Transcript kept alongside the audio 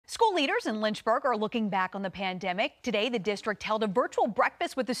School leaders in Lynchburg are looking back on the pandemic. Today, the district held a virtual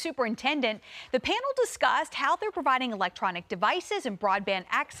breakfast with the superintendent. The panel discussed how they're providing electronic devices and broadband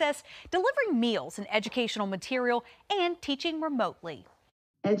access, delivering meals and educational material, and teaching remotely.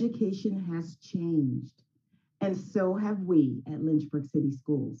 Education has changed, and so have we at Lynchburg City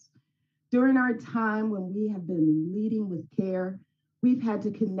Schools. During our time when we have been leading with care, we've had to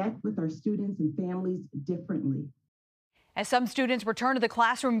connect with our students and families differently. As some students return to the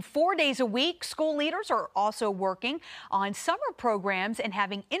classroom 4 days a week, school leaders are also working on summer programs and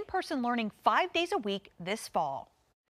having in-person learning 5 days a week this fall.